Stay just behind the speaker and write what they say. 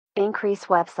Increase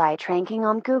website ranking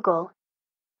on Google.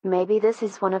 Maybe this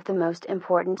is one of the most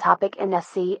important topic in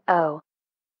SEO.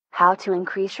 How to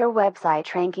increase your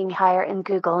website ranking higher in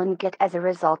Google and get as a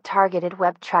result targeted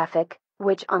web traffic,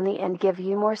 which on the end give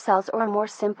you more sales or more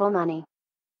simple money.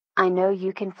 I know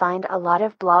you can find a lot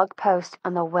of blog posts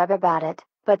on the web about it,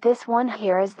 but this one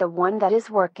here is the one that is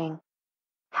working.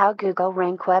 How Google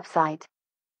rank website.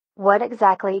 What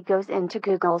exactly goes into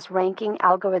Google's ranking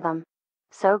algorithm?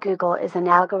 So Google is an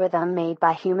algorithm made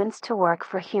by humans to work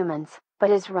for humans, but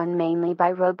is run mainly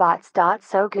by robots.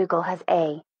 So Google has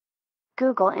a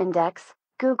Google Index,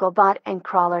 Googlebot and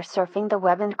crawler surfing the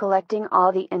web and collecting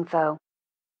all the info.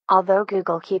 Although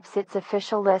Google keeps its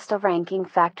official list of ranking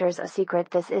factors a secret,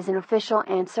 this is an official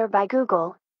answer by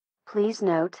Google. Please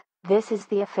note, this is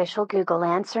the official Google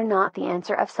answer, not the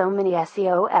answer of so many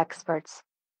SEO experts.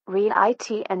 Read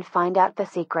it and find out the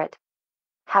secret.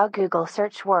 How Google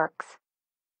search works.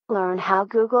 Learn how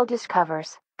Google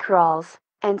discovers, crawls,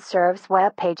 and serves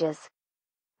web pages.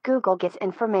 Google gets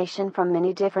information from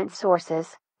many different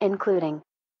sources, including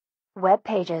web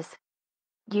pages,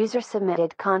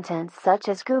 user-submitted content such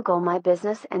as Google My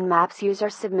Business and Maps user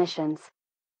submissions,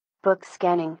 book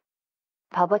scanning,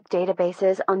 public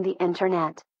databases on the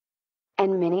internet,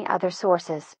 and many other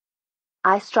sources.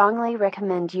 I strongly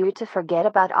recommend you to forget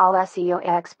about all SEO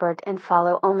expert and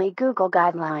follow only Google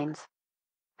guidelines.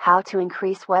 How to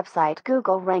increase website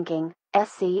Google ranking,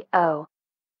 SEO.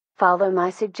 Follow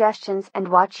my suggestions and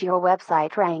watch your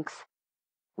website ranks.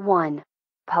 1.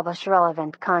 Publish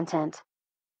relevant content.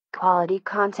 Quality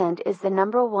content is the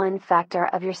 #1 factor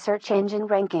of your search engine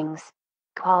rankings.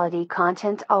 Quality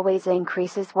content always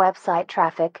increases website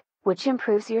traffic, which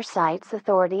improves your site's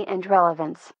authority and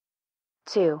relevance.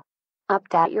 2.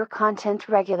 Update your content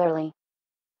regularly.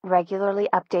 Regularly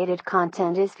updated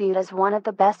content is viewed as one of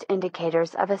the best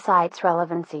indicators of a site's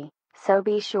relevancy, so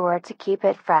be sure to keep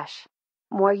it fresh.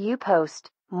 More you post,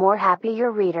 more happy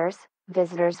your readers,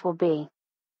 visitors will be.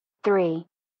 3.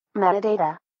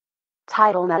 Metadata.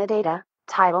 Title metadata.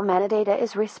 Title metadata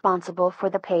is responsible for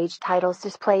the page titles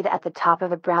displayed at the top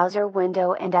of a browser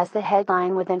window and as the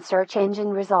headline within search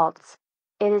engine results.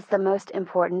 It is the most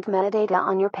important metadata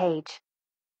on your page.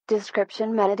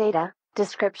 Description metadata.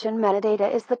 Description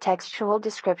metadata is the textual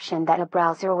description that a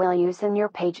browser will use in your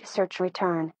page search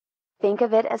return. Think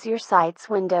of it as your site's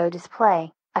window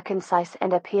display, a concise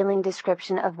and appealing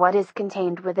description of what is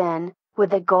contained within,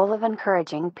 with the goal of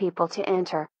encouraging people to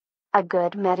enter. A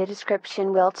good meta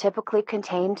description will typically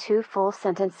contain 2 full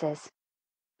sentences.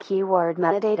 Keyword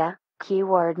metadata.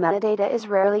 Keyword metadata is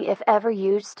rarely if ever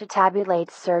used to tabulate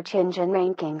search engine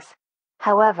rankings.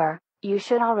 However, you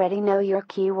should already know your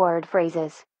keyword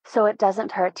phrases, so it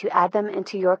doesn't hurt to add them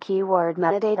into your keyword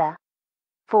metadata.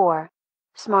 4.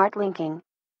 Smart linking.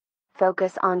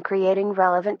 Focus on creating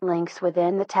relevant links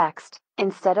within the text.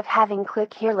 Instead of having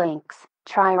click here links,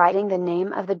 try writing the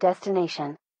name of the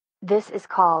destination. This is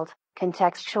called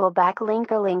contextual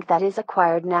backlink, a link that is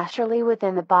acquired naturally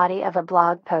within the body of a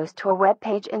blog post or web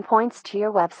page and points to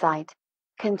your website.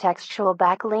 Contextual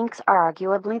backlinks are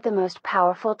arguably the most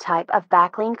powerful type of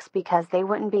backlinks because they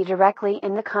wouldn't be directly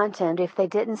in the content if they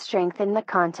didn't strengthen the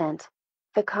content.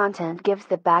 The content gives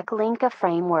the backlink a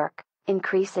framework,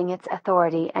 increasing its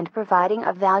authority and providing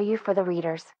a value for the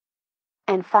readers.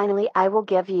 And finally, I will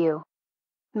give you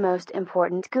most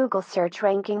important Google search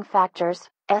ranking factors,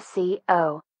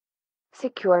 SEO.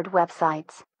 Secured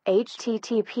websites,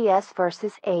 HTTPS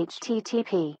versus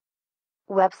HTTP.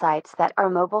 Websites that are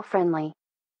mobile friendly.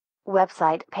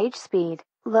 Website page speed,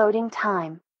 loading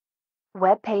time.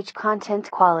 Web page content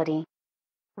quality.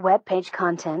 Web page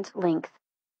content length.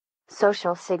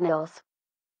 Social signals.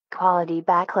 Quality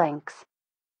backlinks.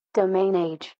 Domain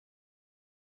age.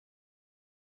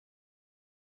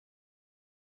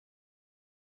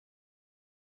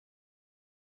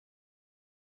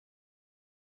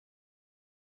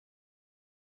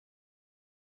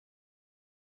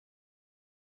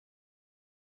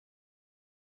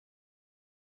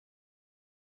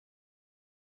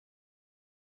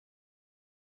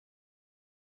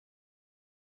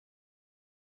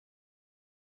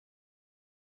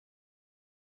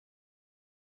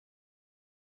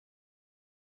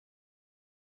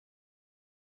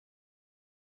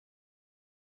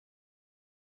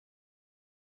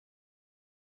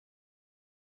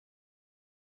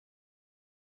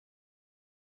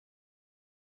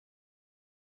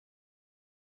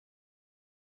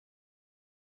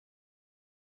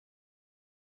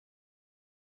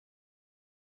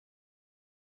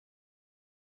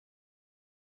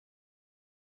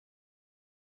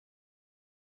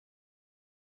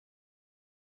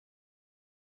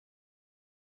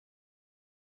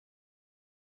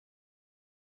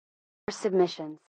 submissions.